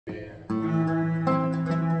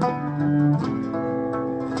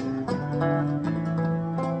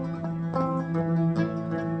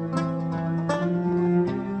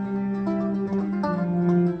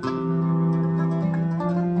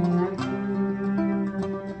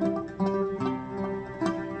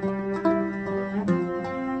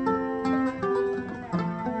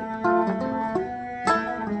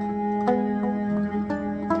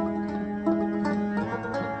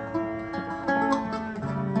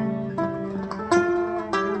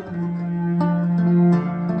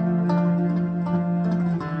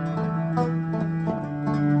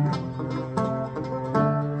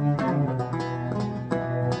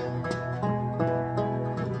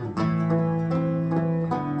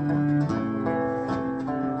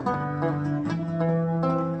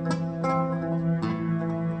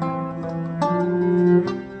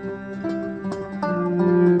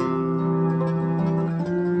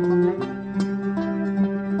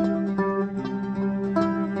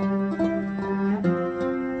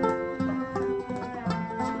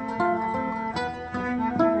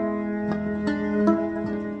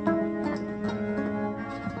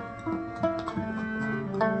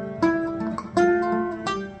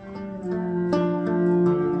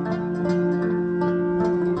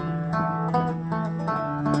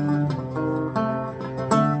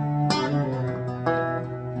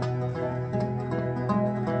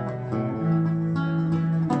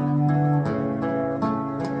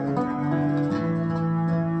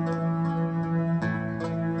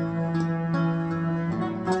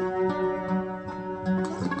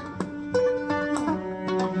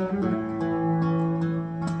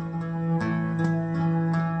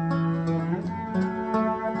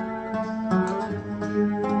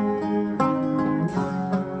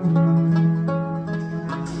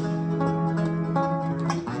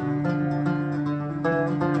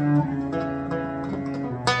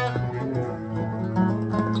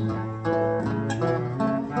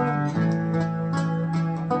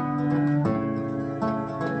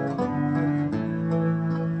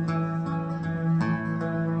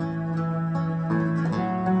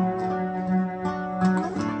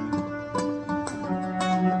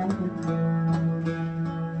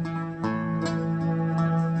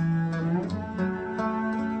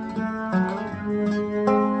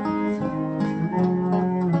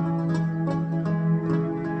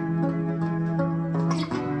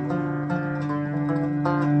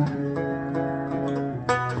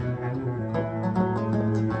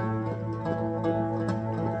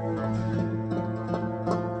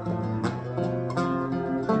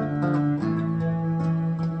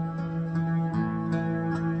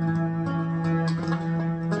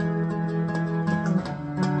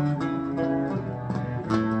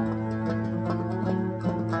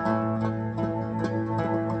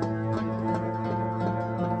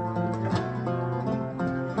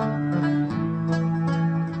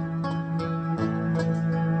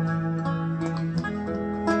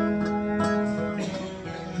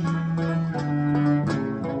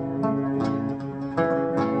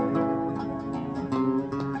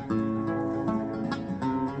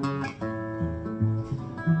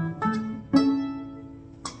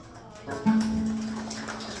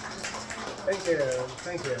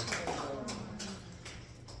Thank you.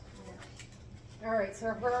 All right,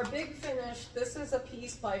 so for our big finish, this is a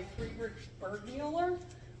piece by Friedrich Burgmuller,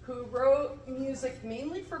 who wrote music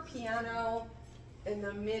mainly for piano in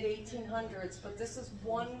the mid-1800s, but this is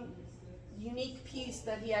one unique piece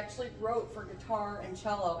that he actually wrote for guitar and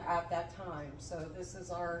cello at that time. So this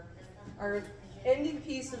is our ending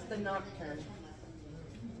piece is the Nocturne.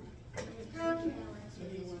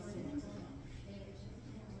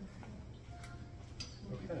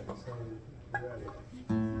 Okay, so I'm ready.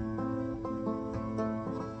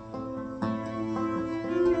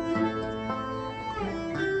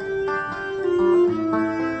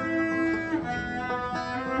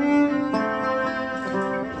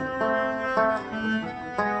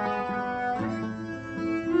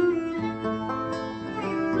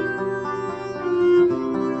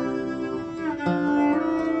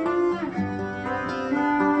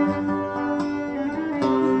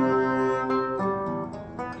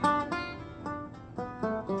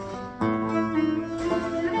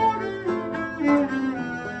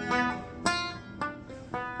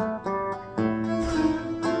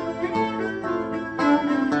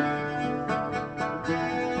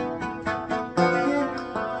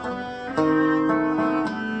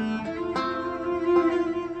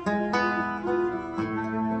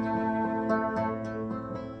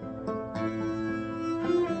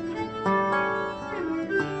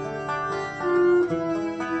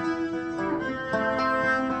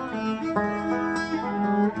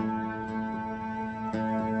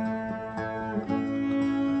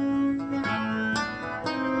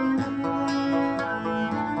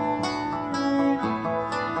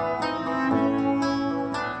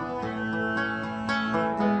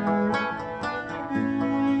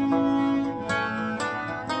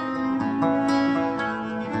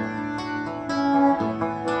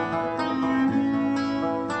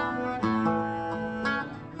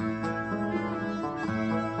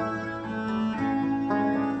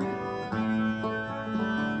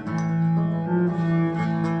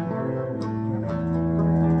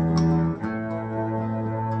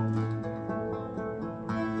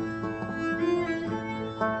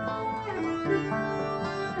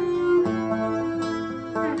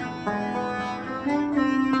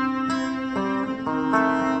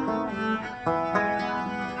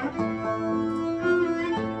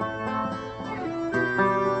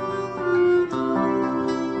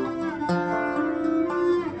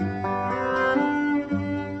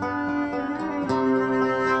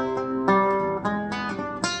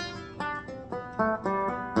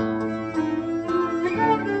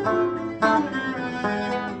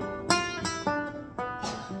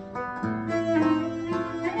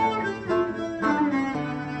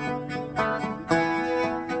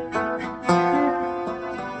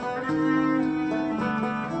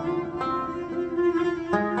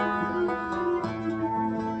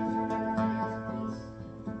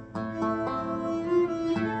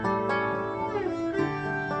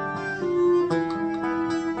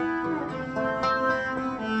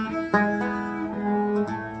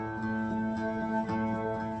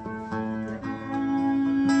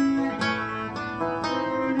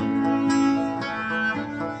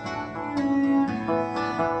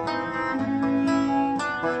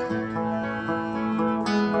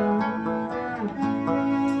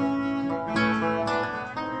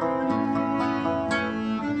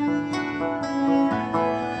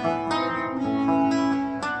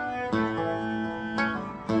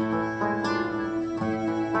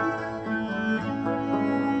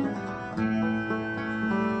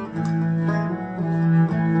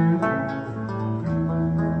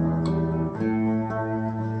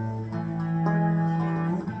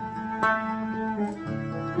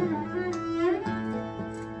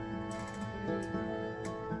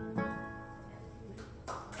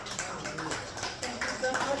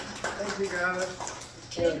 you got it.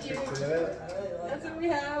 Thank you. That's what we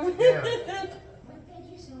have. Yeah.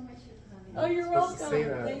 Thank you so much for coming. Oh, you're welcome.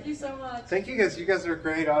 Thank you so much. Thank you guys. You guys are a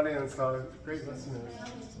great audience. Great listeners.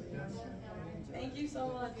 Thank you so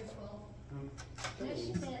much. No,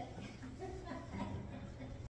 she said.